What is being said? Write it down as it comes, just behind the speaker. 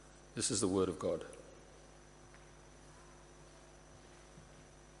This is the word of God.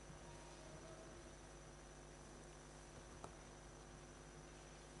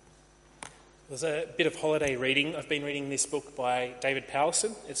 There's a bit of holiday reading. I've been reading this book by David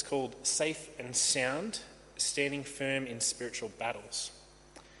Powlison. It's called Safe and Sound, Standing Firm in Spiritual Battles.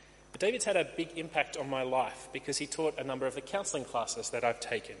 But David's had a big impact on my life because he taught a number of the counselling classes that I've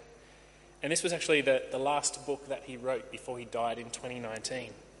taken. And this was actually the last book that he wrote before he died in 2019.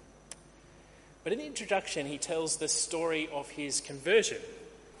 But in the introduction, he tells the story of his conversion.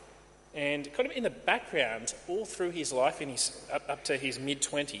 And kind of in the background, all through his life, up to his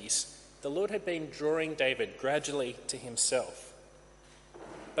mid-20s, the Lord had been drawing David gradually to himself.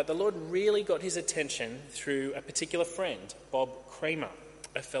 But the Lord really got his attention through a particular friend, Bob Kramer,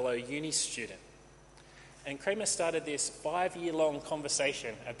 a fellow uni student. And Kramer started this 5-year-long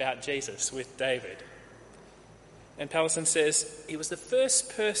conversation about Jesus with David. And Powlison says, he was the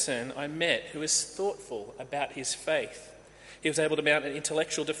first person I met who was thoughtful about his faith. He was able to mount an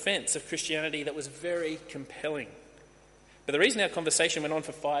intellectual defence of Christianity that was very compelling. But the reason our conversation went on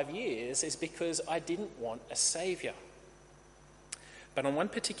for 5 years is because I didn't want a saviour. But on one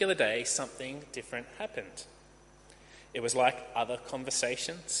particular day, something different happened. It was like other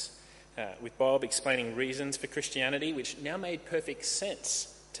conversations, with Bob explaining reasons for Christianity, which now made perfect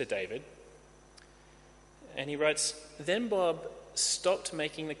sense to David. And he writes, "Then Bob stopped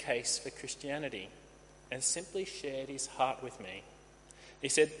making the case for Christianity and simply shared his heart with me. He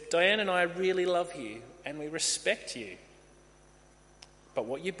said, 'Diane and I really love you and we respect you. But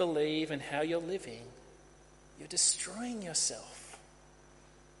what you believe and how you're living, you're destroying yourself.'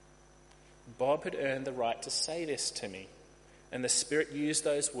 Bob had earned the right to say this to me, and the Spirit used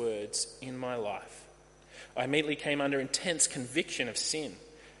those words in my life. I immediately came under intense conviction of sin.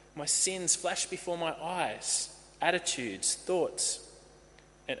 My sins flashed before my eyes, attitudes, thoughts,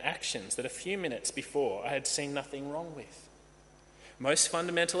 and actions that a few minutes before I had seen nothing wrong with. Most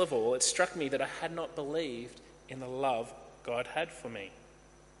fundamental of all, it struck me that I had not believed in the love God had for me."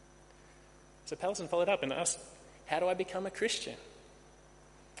 So Powlison followed up and asked, "How do I become a Christian?"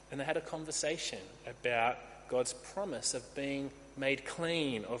 And they had a conversation about God's promise of being made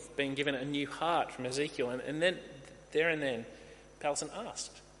clean, of being given a new heart from Ezekiel. And then, Powlison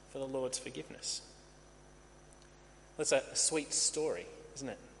asked for the Lord's forgiveness. That's a sweet story, isn't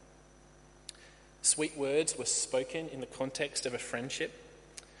it? Sweet words were spoken in the context of a friendship.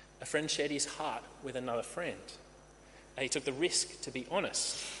 A friend shared his heart with another friend. He took the risk to be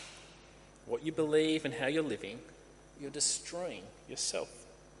honest. What you believe and how you're living, you're destroying yourself.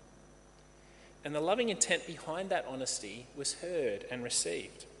 And the loving intent behind that honesty was heard and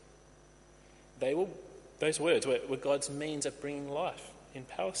received. Those words were God's means of bringing life in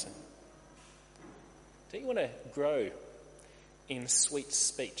Powlison. Don't you want to grow in sweet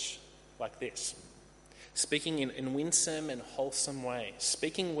speech like this? Speaking in winsome and wholesome ways,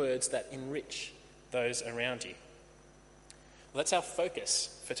 speaking words that enrich those around you. Well, that's our focus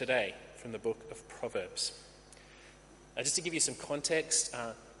for today from the book of Proverbs. Just to give you some context,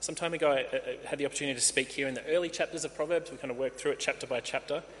 some time ago I had the opportunity to speak here in the early chapters of Proverbs. We kind of worked through it chapter by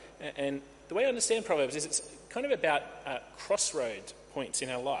chapter. And the way I understand Proverbs is it's kind of about crossroad points in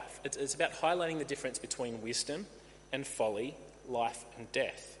our life. It's about highlighting the difference between wisdom and folly, life and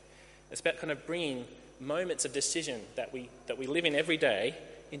death. It's about kind of bringing moments of decision that we live in every day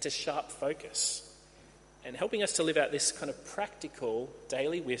into sharp focus and helping us to live out this kind of practical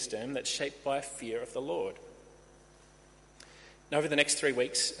daily wisdom that's shaped by a fear of the Lord. Now, over the next 3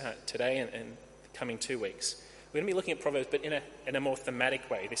 weeks, today and the coming 2 weeks, we're going to be looking at Proverbs, but in a more thematic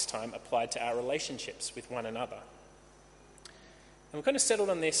way this time, applied to our relationships with one another. And we've kind of settled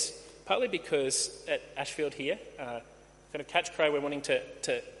on this partly because at Ashfield here, kind of catch cry we're wanting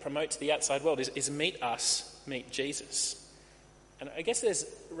to promote to the outside world is meet us, meet Jesus. And I guess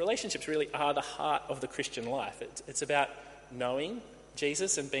relationships really are the heart of the Christian life. It's about knowing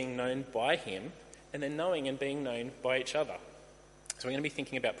Jesus and being known by him, and then knowing and being known by each other. So we're going to be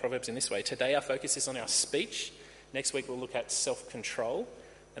thinking about Proverbs in this way. Today our focus is on our speech. Next week we'll look at self-control,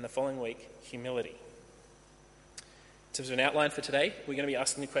 and the following week, humility. In terms of an outline for today, we're going to be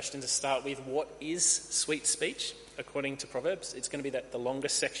asking the question to start with, what is sweet speech according to Proverbs? It's going to be the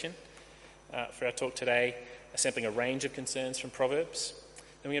longest section for our talk today, sampling a range of concerns from Proverbs.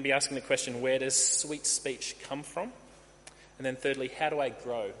 Then we're going to be asking the question, where does sweet speech come from? And then thirdly, how do I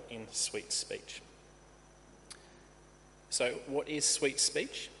grow in sweet speech? So what is sweet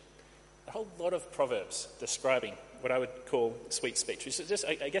speech? A whole lot of Proverbs describing what I would call sweet speech, which is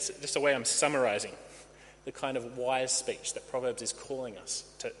just a way I'm summarising the kind of wise speech that Proverbs is calling us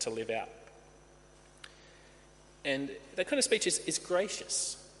to live out. And that kind of speech is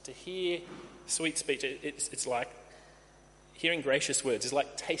gracious. To hear sweet speech, it's like hearing gracious words is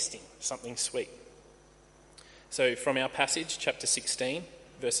like tasting something sweet. So from our passage, chapter 16,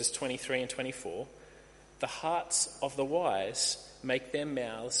 verses 23 and 24, the hearts of the wise make their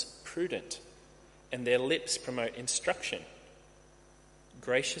mouths prudent, and their lips promote instruction.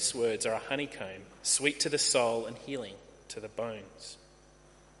 Gracious words are a honeycomb, sweet to the soul and healing to the bones.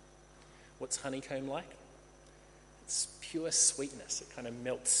 What's honeycomb like? It's pure sweetness. It kind of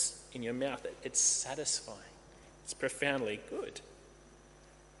melts in your mouth. It's satisfying. It's profoundly good.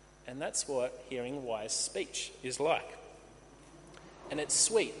 And that's what hearing wise speech is like. And it's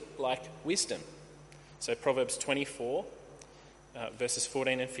sweet, like wisdom. So Proverbs 24, verses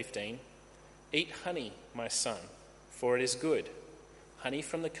 14 and 15. Eat honey, my son, for it is good. Honey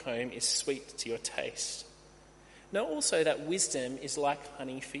from the comb is sweet to your taste. Know also that wisdom is like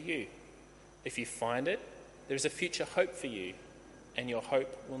honey for you. If you find it, there is a future hope for you, and your hope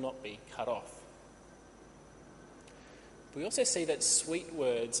will not be cut off. We also see that sweet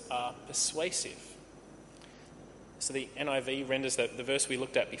words are persuasive. So the NIV renders the verse we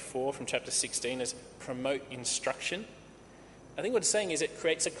looked at before from chapter 16 as promote instruction. I think what it's saying is it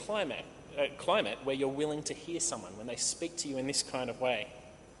creates a climate where you're willing to hear someone when they speak to you in this kind of way.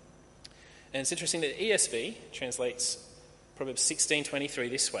 And it's interesting that ESV translates Proverbs 16:23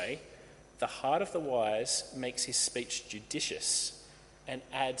 this way: the heart of the wise makes his speech judicious and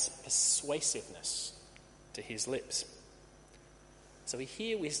adds persuasiveness to his lips. So we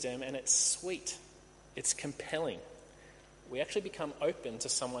hear wisdom and it's sweet, it's compelling. We actually become open to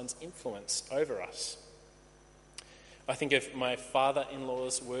someone's influence over us. I think of my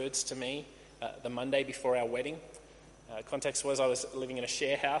father-in-law's words to me the Monday before our wedding. Context was I was living in a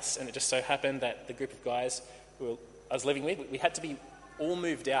share house, and it just so happened that the group of guys who I was living with, we had to be all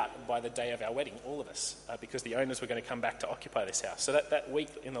moved out by the day of our wedding, all of us, because the owners were going to come back to occupy this house. So that week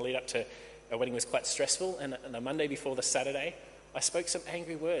in the lead up to our wedding was quite stressful, and the Monday before the Saturday, I spoke some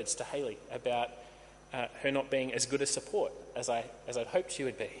angry words to Hayley about her not being as good a support as I'd hoped she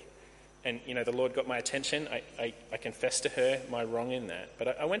would be. And, the Lord got my attention. I confessed to her my wrong in that.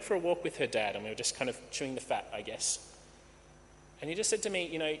 But I went for a walk with her dad, and we were just kind of chewing the fat, I guess. And he just said to me,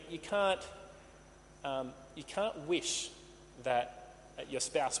 you can't wish that your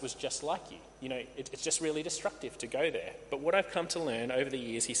spouse was just like you. It's just really destructive to go there. But what I've come to learn over the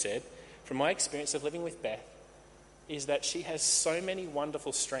years, he said, from my experience of living with Beth, is that she has so many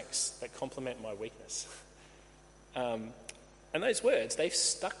wonderful strengths that complement my weakness. And those words, they've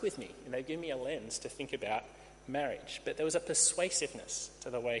stuck with me, and they've given me a lens to think about marriage. But there was a persuasiveness to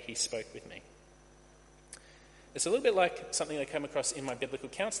the way he spoke with me. It's a little bit like something I came across in my biblical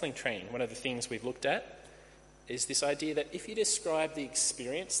counselling training. One of the things we've looked at is this idea that if you describe the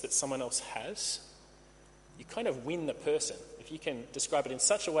experience that someone else has, you kind of win the person. If you can describe it in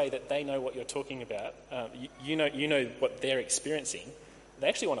such a way that they know what you're talking about, you know what they're experiencing, they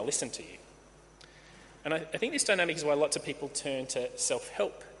actually want to listen to you. And I think this dynamic is why lots of people turn to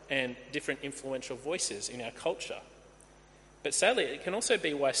self-help and different influential voices in our culture. But sadly, it can also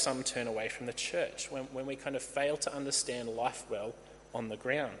be why some turn away from the church, when we kind of fail to understand life well on the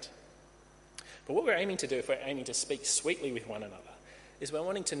ground. But what we're aiming to do, if we're aiming to speak sweetly with one another, is we're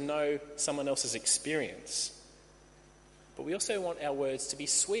wanting to know someone else's experience. But we also want our words to be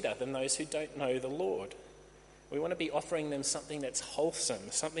sweeter than those who don't know the Lord. We want to be offering them something that's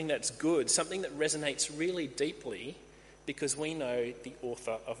wholesome, something that's good, something that resonates really deeply because we know the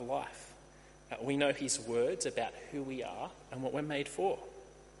author of life. We know his words about who we are and what we're made for.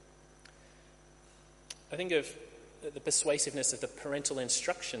 I think of the persuasiveness of the parental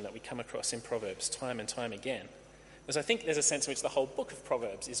instruction that we come across in Proverbs time and time again. Because I think there's a sense in which the whole book of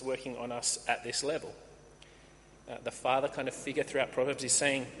Proverbs is working on us at this level. The father kind of figure throughout Proverbs is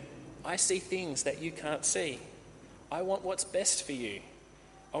saying, I see things that you can't see. I want what's best for you.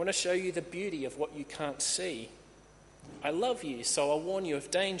 I want to show you the beauty of what you can't see. I love you, so I'll warn you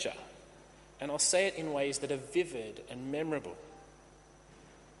of danger. And I'll say it in ways that are vivid and memorable.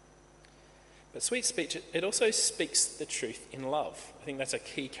 But sweet speech, it also speaks the truth in love. I think that's a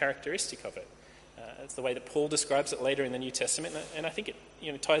key characteristic of it. It's the way that Paul describes it later in the New Testament, and I think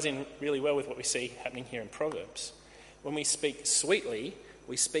it ties in really well with what we see happening here in Proverbs. When we speak sweetly,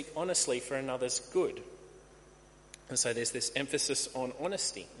 we speak honestly for another's good. And so there's this emphasis on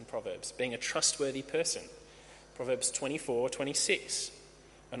honesty in Proverbs, being a trustworthy person. Proverbs 24:26.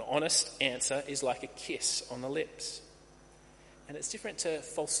 An honest answer is like a kiss on the lips. And it's different to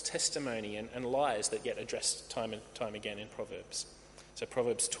false testimony and lies that get addressed time and time again in Proverbs. So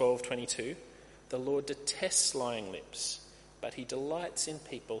Proverbs 12:22, the Lord detests lying lips, but he delights in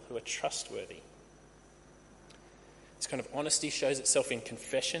people who are trustworthy. This kind of honesty shows itself in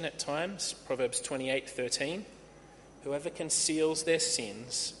confession at times. Proverbs 28:13. Whoever conceals their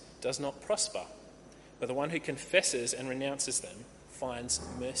sins does not prosper, but the one who confesses and renounces them finds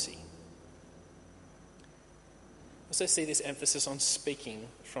mercy. Also see this emphasis on speaking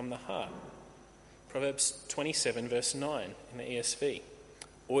from the heart. Proverbs 27 verse 9 in the ESV.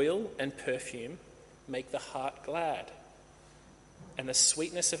 Oil and perfume make the heart glad, and the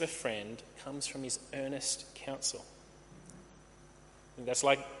sweetness of a friend comes from his earnest counsel. And that's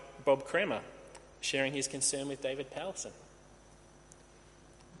like Bob Kremer sharing his concern with David Powelson,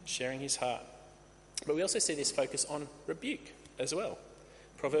 sharing his heart. But we also see this focus on rebuke as well.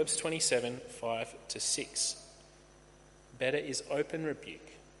 Proverbs 27, 5-6. Better is open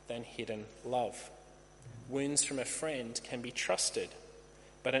rebuke than hidden love. Wounds from a friend can be trusted,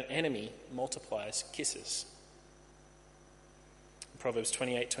 but an enemy multiplies kisses. Proverbs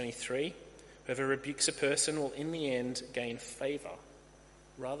 28:23. Whoever rebukes a person will in the end gain favour,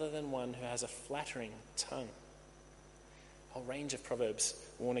 rather than one who has a flattering tongue. A whole range of proverbs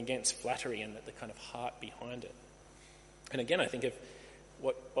warn against flattery and the kind of heart behind it. And again, I think of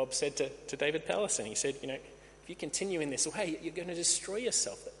what Bob said to David Powelson. He said, if you continue in this way, you're going to destroy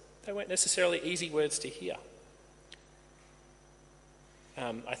yourself. They weren't necessarily easy words to hear.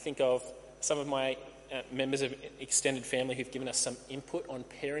 I think of some of my members of extended family who've given us some input on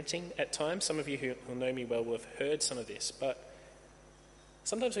parenting at times. Some of you who know me well will have heard some of this, but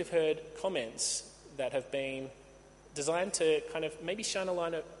sometimes we've heard comments that have been designed to kind of maybe shine a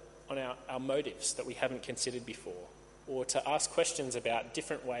light on our motives that we haven't considered before, or to ask questions about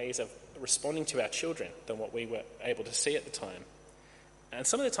different ways of responding to our children than what we were able to see at the time. And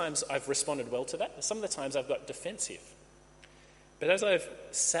some of the times I've responded well to that, and some of the times I've got defensive. But as I've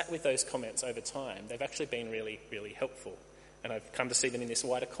sat with those comments over time, they've actually been really, really helpful. And I've come to see them in this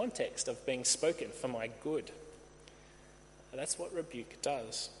wider context of being spoken for my good. And that's what rebuke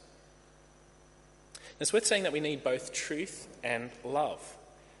does. It's worth saying that we need both truth and love.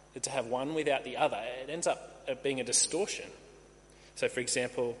 To have one without the other, it ends up being a distortion. So, for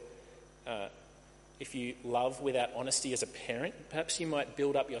example, if you love without honesty as a parent, perhaps you might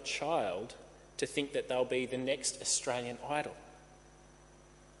build up your child to think that they'll be the next Australian Idol.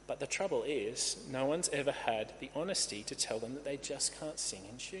 But the trouble is, no one's ever had the honesty to tell them that they just can't sing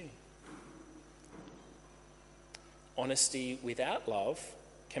in tune. Honesty without love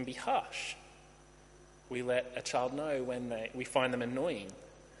can be harsh. We let a child know when we find them annoying,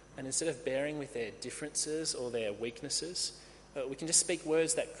 and instead of bearing with their differences or their weaknesses, we can just speak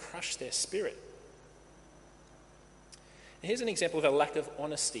words that crush their spirit. Here's an example of a lack of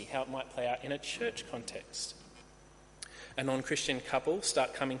honesty, how it might play out in a church context. A non-Christian couple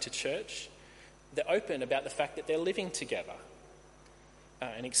start coming to church. They're open about the fact that they're living together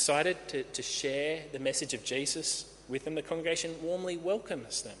and excited to share the message of Jesus with them. The congregation warmly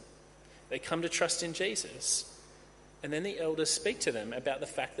welcomes them. They come to trust in Jesus, and then the elders speak to them about the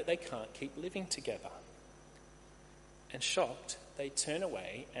fact that they can't keep living together. And shocked, they turn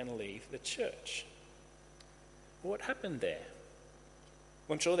away and leave the church. What happened there?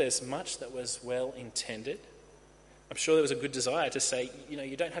 Well, I'm sure there's much that was well intended. I'm sure there was a good desire to say,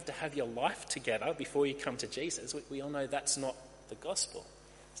 you don't have to have your life together before you come to Jesus. We all know that's not the gospel.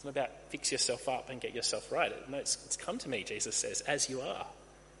 It's not about fix yourself up and get yourself right. No, it's come to me, Jesus says, as you are.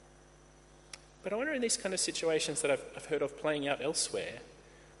 But I wonder in these kind of situations that I've heard of playing out elsewhere,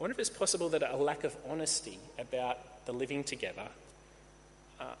 I wonder if it's possible that a lack of honesty about the living together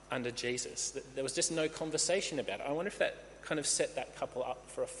under Jesus, that there was just no conversation about it. I wonder if that kind of set that couple up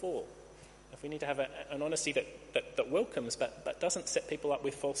for a fall. If we need to have an honesty that welcomes but doesn't set people up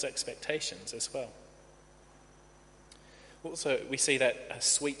with false expectations as well. Also, we see that a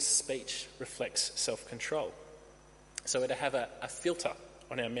sweet speech reflects self-control. So we're to have a filter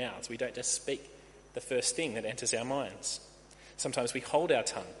on our mouths. We don't just speak the first thing that enters our minds. Sometimes we hold our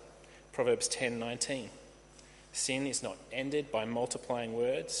tongue. Proverbs 10:19. Sin is not ended by multiplying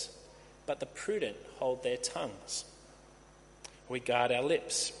words, but the prudent hold their tongues. We guard our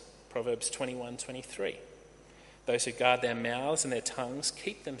lips. Proverbs 21:23. Those who guard their mouths and their tongues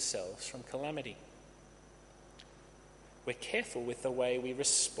keep themselves from calamity. We're careful with the way we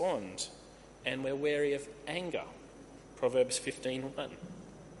respond, and we're wary of anger. Proverbs 15:1.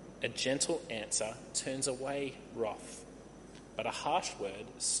 A gentle answer turns away wrath, but a harsh word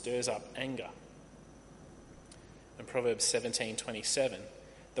stirs up anger. And Proverbs 17:27.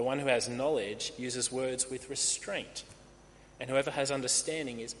 The one who has knowledge uses words with restraint, and whoever has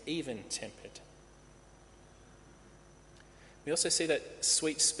understanding is even-tempered. We also see that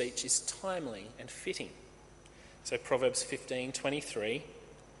sweet speech is timely and fitting. So Proverbs 15:23,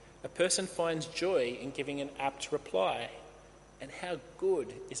 A person finds joy in giving an apt reply. And how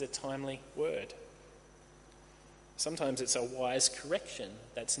good is a timely word? Sometimes it's a wise correction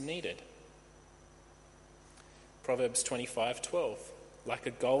that's needed. Proverbs 25:12, like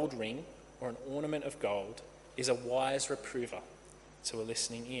a gold ring or an ornament of gold is a wise reprover to a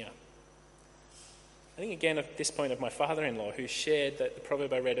listening ear. I think again at this point of my father-in-law who shared that the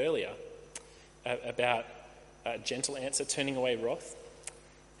proverb I read earlier about a gentle answer turning away wrath.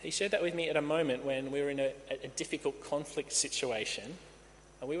 He shared that with me at a moment when we were in a difficult conflict situation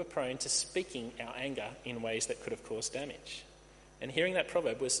and we were prone to speaking our anger in ways that could have caused damage. And hearing that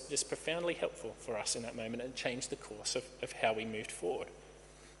proverb was just profoundly helpful for us in that moment and changed the course of how we moved forward.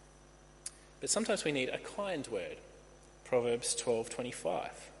 But sometimes we need a kind word. Proverbs 12:25.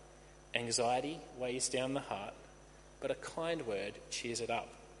 Anxiety weighs down the heart, but a kind word cheers it up.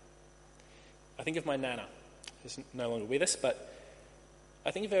 I think of my nana, who's no longer with us, but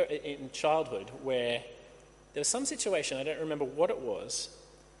I think of her in childhood where there was some situation, I don't remember what it was,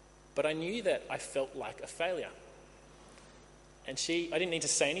 but I knew that I felt like a failure. And I didn't need to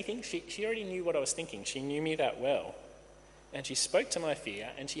say anything. She already knew what I was thinking. She knew me that well. And she spoke to my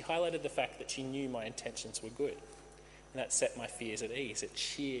fear and she highlighted the fact that she knew my intentions were good. And that set my fears at ease. It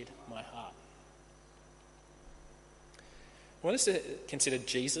cheered my heart. I want us to consider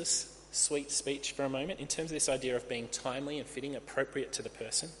Jesus' sweet speech for a moment in terms of this idea of being timely and fitting, appropriate to the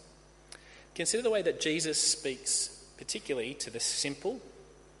person. Consider the way that Jesus speaks particularly to the simple,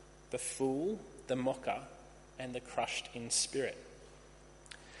 the fool, the mocker, and the crushed in spirit.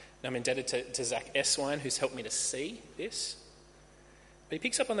 Now I'm indebted to Zach Eswine, who's helped me to see this. But he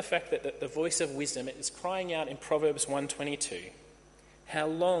picks up on the fact that the voice of wisdom is crying out in Proverbs 1:22, how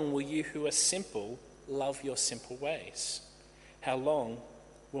long will you who are simple love your simple ways? How long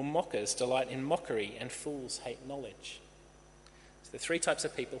will mockers delight in mockery and fools hate knowledge? So the three types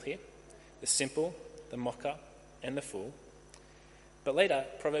of people here, the simple, the mocker, and the fool. But later,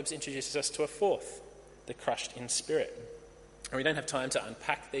 Proverbs introduces us to a fourth, the crushed in spirit. And we don't have time to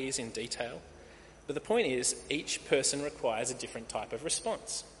unpack these in detail, but the point is each person requires a different type of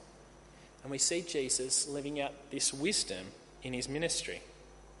response. And we see Jesus living out this wisdom in his ministry.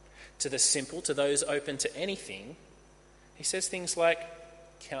 To the simple, to those open to anything, he says things like,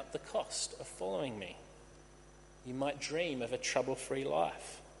 count the cost of following me. You might dream of a trouble-free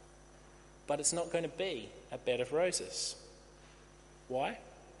life, but it's not going to be a bed of roses. Why?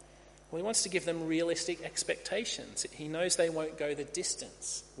 Well, he wants to give them realistic expectations. He knows they won't go the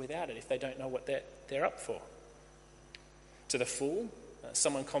distance without it if they don't know what they're up for. To the fool,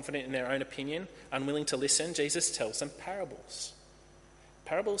 someone confident in their own opinion, unwilling to listen, Jesus tells them parables.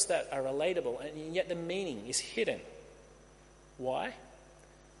 Parables that are relatable, and yet the meaning is hidden. Why?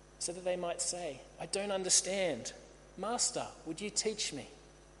 So that they might say, I don't understand. Master, would you teach me?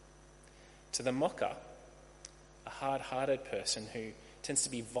 To the mocker, a hard-hearted person who tends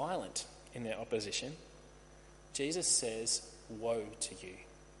to be violent in their opposition, Jesus says, woe to you.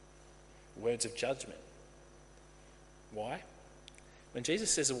 Words of judgment. Why? When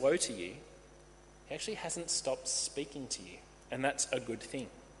Jesus says woe to you, he actually hasn't stopped speaking to you, and that's a good thing.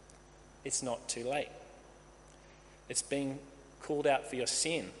 It's not too late. It's being called out for your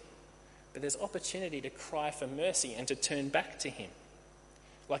sin, but there's opportunity to cry for mercy and to turn back to him,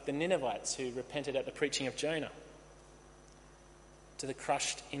 like the Ninevites who repented at the preaching of Jonah. To the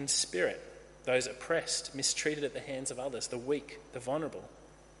crushed in spirit, those oppressed, mistreated at the hands of others, the weak, the vulnerable,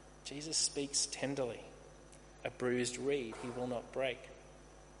 Jesus speaks tenderly. A bruised reed he will not break.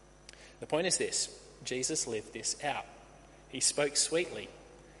 The point is this, Jesus lived this out. He spoke sweetly.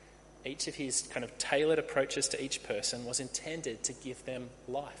 Each of his kind of tailored approaches to each person was intended to give them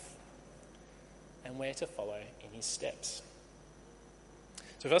life and where to follow in his steps.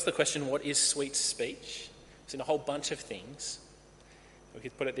 So if I ask the question, what is sweet speech? It's in a whole bunch of things. We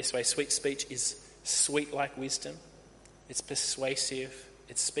could put it this way, sweet speech is sweet like wisdom. It's persuasive.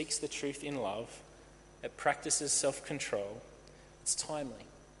 It speaks the truth in love. It practices self-control. It's timely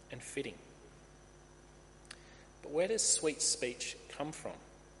and fitting. But where does sweet speech come from?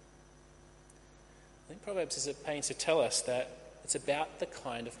 I think Proverbs is at pains to tell us that it's about the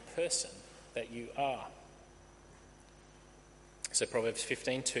kind of person that you are. So Proverbs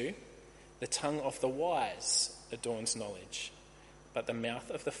 15:2, the tongue of the wise adorns knowledge, but the mouth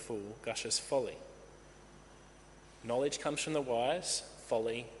of the fool gushes folly. Knowledge comes from the wise,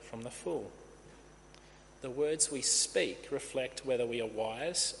 folly from the fool. The words we speak reflect whether we are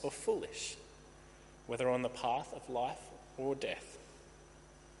wise or foolish, whether on the path of life or death.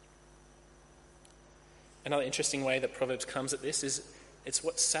 Another interesting way that Proverbs comes at this is it's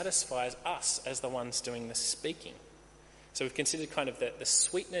what satisfies us as the ones doing the speaking. So we've considered kind of the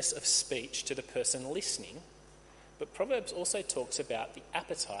sweetness of speech to the person listening, but Proverbs also talks about the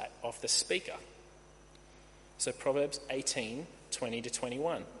appetite of the speaker. So Proverbs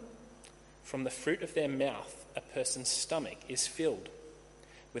 18:20-21. From the fruit of their mouth a person's stomach is filled.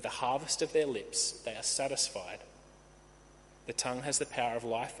 With the harvest of their lips they are satisfied. The tongue has the power of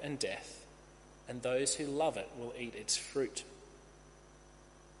life and death, and those who love it will eat its fruit.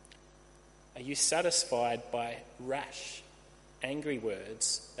 Are you satisfied by rash, angry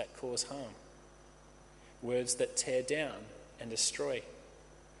words that cause harm? Words that tear down and destroy?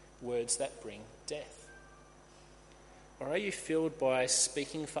 Words that bring death? Or are you filled by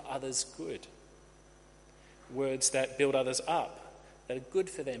speaking for others' good? Words that build others up, that are good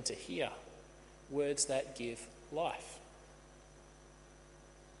for them to hear? Words that give life?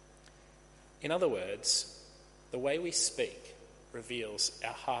 In other words, the way we speak reveals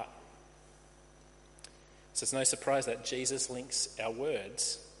our heart. So it's no surprise that Jesus links our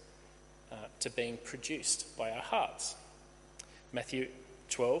words to being produced by our hearts. Matthew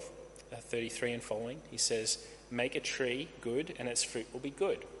 12:33 and following, he says, "Make a tree good and its fruit will be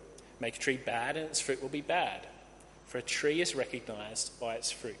good. Make a tree bad and its fruit will be bad. For a tree is recognised by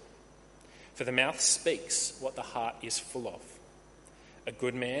its fruit. For the mouth speaks what the heart is full of. A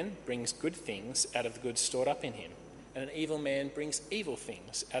good man brings good things out of the good stored up in him, and an evil man brings evil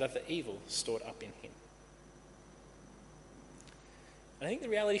things out of the evil stored up in him." I think the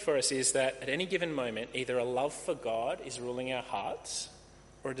reality for us is that at any given moment, either a love for God is ruling our hearts,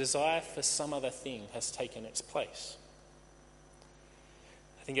 or a desire for some other thing has taken its place.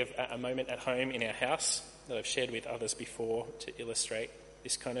 I think of a moment at home in our house that I've shared with others before to illustrate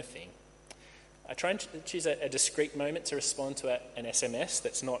this kind of thing. I try and choose a discrete moment to respond to an SMS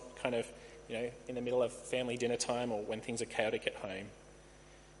that's not kind of, in the middle of family dinner time or when things are chaotic at home.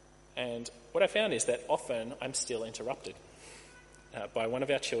 And what I found is that often I'm still interrupted by one of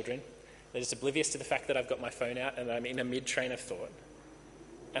our children that is oblivious to the fact that I've got my phone out and I'm in a mid-train of thought.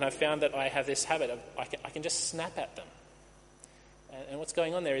 And I've found that I have this habit of I can just snap at them. And what's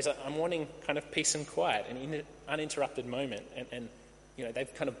going on there is I'm wanting kind of peace and quiet, an uninterrupted moment, and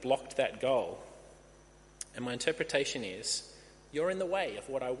they've kind of blocked that goal. And my interpretation is, you're in the way of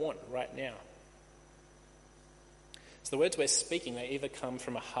what I want right now. So the words we're speaking, they either come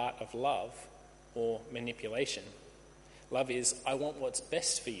from a heart of love or manipulation. Love is, I want what's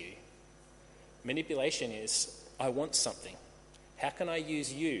best for you. Manipulation is, I want something. How can I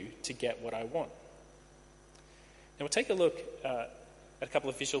use you to get what I want? Now we'll take a look at a couple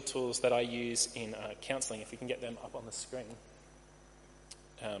of visual tools that I use in counselling, if we can get them up on the screen.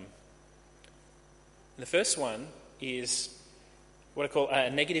 The first one is what I call a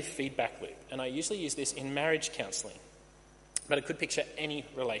negative feedback loop, and I usually use this in marriage counselling, but I could picture any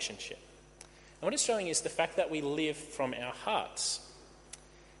relationship. And what it's showing is the fact that we live from our hearts.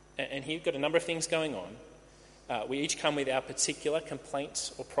 And here you've got a number of things going on. We each come with our particular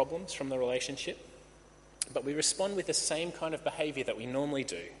complaints or problems from the relationship, but we respond with the same kind of behaviour that we normally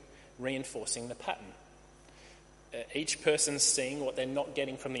do, reinforcing the pattern. Each person's seeing what they're not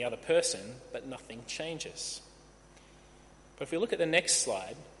getting from the other person, but nothing changes. But if we look at the next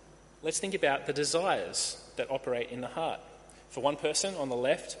slide, let's think about the desires that operate in the heart. For one person on the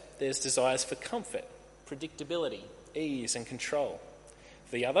left, there's desires for comfort, predictability, ease and control.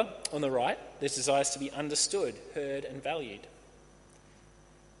 For the other, on the right, there's desires to be understood, heard and valued.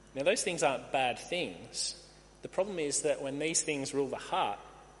 Now those things aren't bad things. The problem is that when these things rule the heart,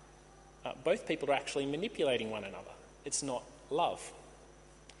 both people are actually manipulating one another. It's not love.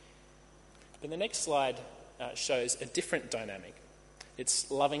 But the next slide shows a different dynamic.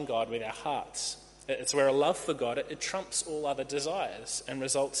 It's loving God with our hearts. It's where a love for God, it trumps all other desires and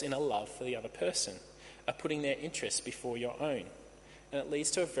results in a love for the other person, putting their interests before your own. And it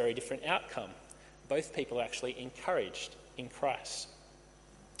leads to a very different outcome. Both people are actually encouraged in Christ.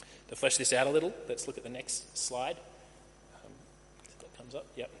 To flesh this out a little, let's look at the next slide. If that comes up,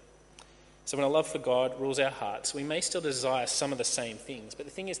 yep. So when a love for God rules our hearts, we may still desire some of the same things, but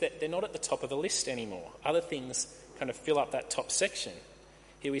the thing is that they're not at the top of the list anymore. Other things kind of fill up that top section.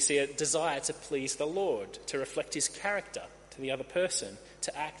 Here we see a desire to please the Lord, to reflect his character to the other person,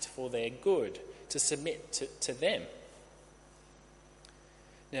 to act for their good, to submit to them.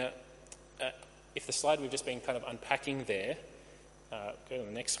 Now, if the slide we've just been kind of unpacking there, go to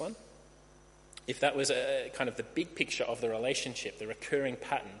the next one. If that was a kind of the big picture of the relationship, the recurring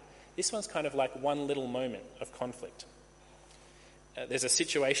pattern, this one's kind of like one little moment of conflict. There's a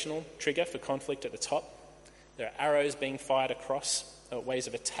situational trigger for conflict at the top. There are arrows being fired across, ways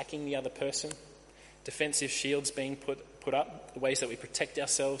of attacking the other person. Defensive shields being put up, ways that we protect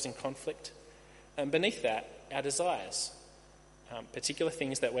ourselves in conflict. And beneath that, our desires, particular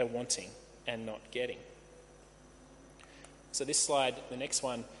things that we're wanting and not getting. So this slide, the next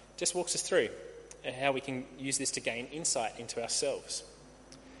one, just walks us through how we can use this to gain insight into ourselves.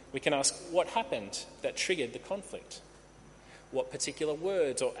 We can ask, what happened that triggered the conflict? What particular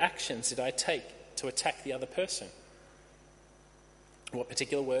words or actions did I take to attack the other person? What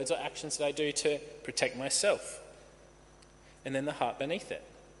particular words or actions did I do to protect myself? And then the heart beneath it.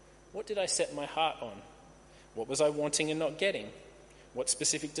 What did I set my heart on? What was I wanting and not getting? What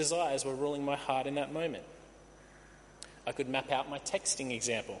specific desires were ruling my heart in that moment? I could map out my texting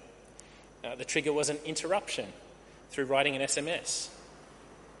example. The trigger was an interruption through writing an SMS.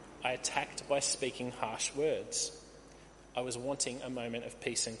 I attacked by speaking harsh words. I was wanting a moment of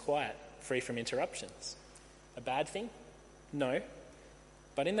peace and quiet, free from interruptions. A bad thing? No.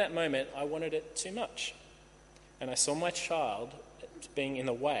 But in that moment, I wanted it too much. And I saw my child being in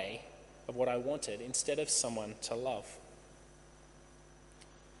the way of what I wanted instead of someone to love.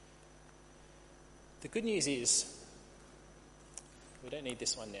 The good news is, we don't need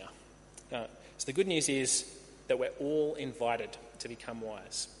this one now. So the good news is that we're all invited to become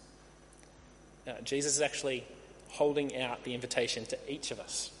wise. Jesus is actually holding out the invitation to each of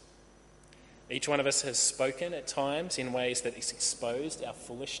us. Each one of us has spoken at times in ways that has exposed our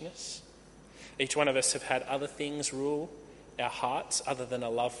foolishness. Each one of us have had other things rule our hearts other than a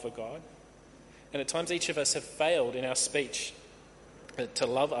love for God. And at times each of us have failed in our speech to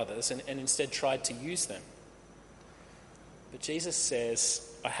love others and instead tried to use them. But Jesus says,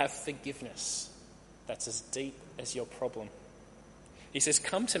 I have forgiveness that's as deep as your problem. He says,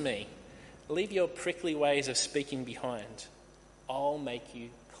 come to me, leave your prickly ways of speaking behind. I'll make you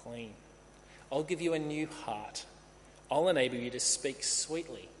clean. I'll give you a new heart. I'll enable you to speak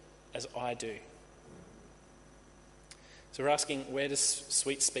sweetly as I do. So we're asking, where does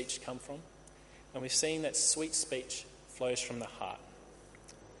sweet speech come from? And we've seen that sweet speech flows from the heart.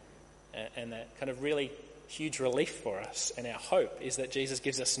 And that kind of really huge relief for us and our hope is that Jesus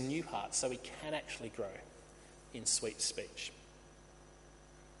gives us new hearts so we can actually grow in sweet speech.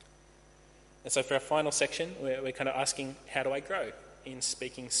 And so for our final section, we're kind of asking, how do I grow in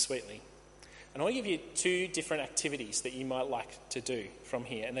speaking sweetly? And I'll give you two different activities that you might like to do from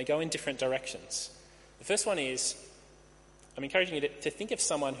here, and they go in different directions. The first one is, I'm encouraging you to think of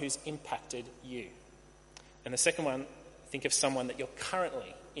someone who's impacted you. And the second one, think of someone that you're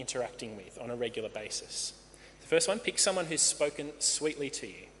currently interacting with on a regular basis. The first one, pick someone who's spoken sweetly to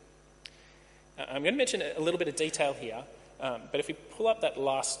you. I'm going to mention a little bit of detail here, but if we pull up that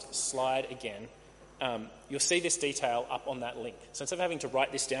last slide again, you'll see this detail up on that link. So instead of having to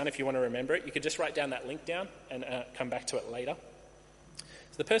write this down, if you want to remember it, you could just write down that link down and come back to it later.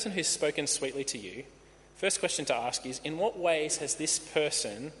 So the person who's spoken sweetly to you, first question to ask is, in what ways has this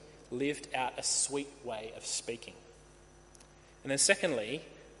person lived out a sweet way of speaking? And then secondly,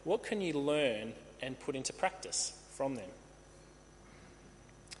 what can you learn and put into practice from them?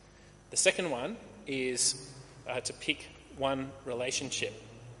 The second one is to pick one relationship.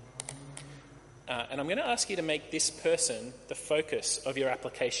 And I'm going to ask you to make this person the focus of your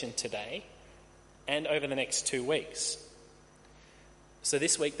application today and over the next 2 weeks. So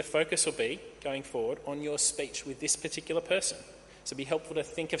this week, the focus will be, going forward, on your speech with this particular person. So it'd be helpful to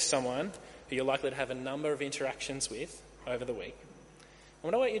think of someone who you're likely to have a number of interactions with over the week.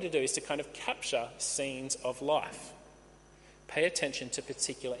 And what I want you to do is to kind of capture scenes of life. Pay attention to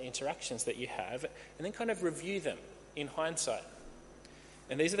particular interactions that you have and then kind of review them in hindsight.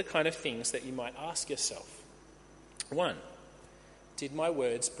 And these are the kind of things that you might ask yourself. 1, did my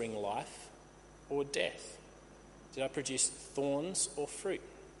words bring life or death? Did I produce thorns or fruit?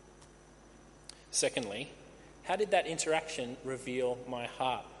 Secondly, how did that interaction reveal my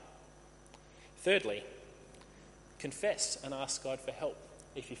heart? Thirdly, confess and ask God for help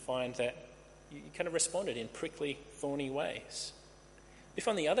if you find that you kind of responded in prickly, thorny ways. If,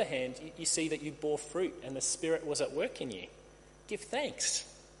 on the other hand, you see that you bore fruit and the Spirit was at work in you, give thanks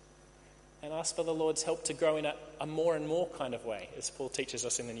and ask for the Lord's help to grow in a more and more kind of way, as Paul teaches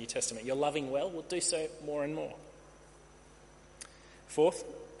us in the New Testament. You're loving well, we'll do so more and more. Fourth,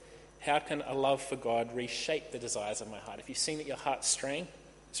 how can a love for God reshape the desires of my heart? If you've seen that your heart's straying,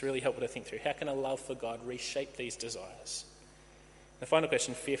 it's really helpful to think through, how can a love for God reshape these desires? The final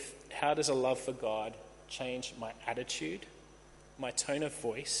question, fifth, how does a love for God change my attitude, my tone of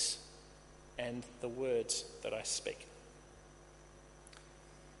voice, and the words that I speak?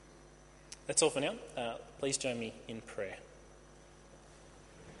 That's all for now. Please join me in prayer.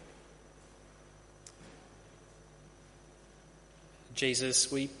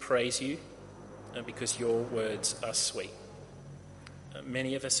 Jesus, we praise you because your words are sweet.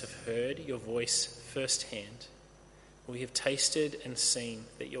 Many of us have heard your voice firsthand. We have tasted and seen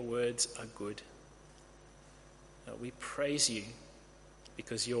that your words are good. We praise you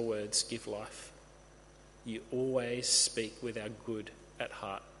because your words give life. You always speak with our good at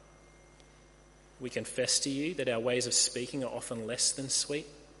heart. We confess to you that our ways of speaking are often less than sweet.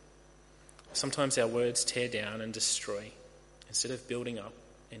 Sometimes our words tear down and destroy instead of building up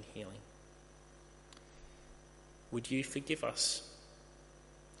and healing. Would you forgive us?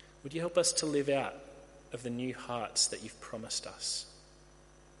 Would you help us to live out of the new hearts that you've promised us?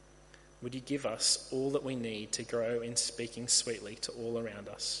 Would you give us all that we need to grow in speaking sweetly to all around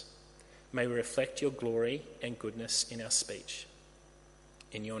us? May we reflect your glory and goodness in our speech.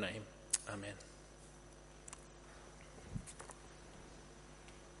 In your name, amen.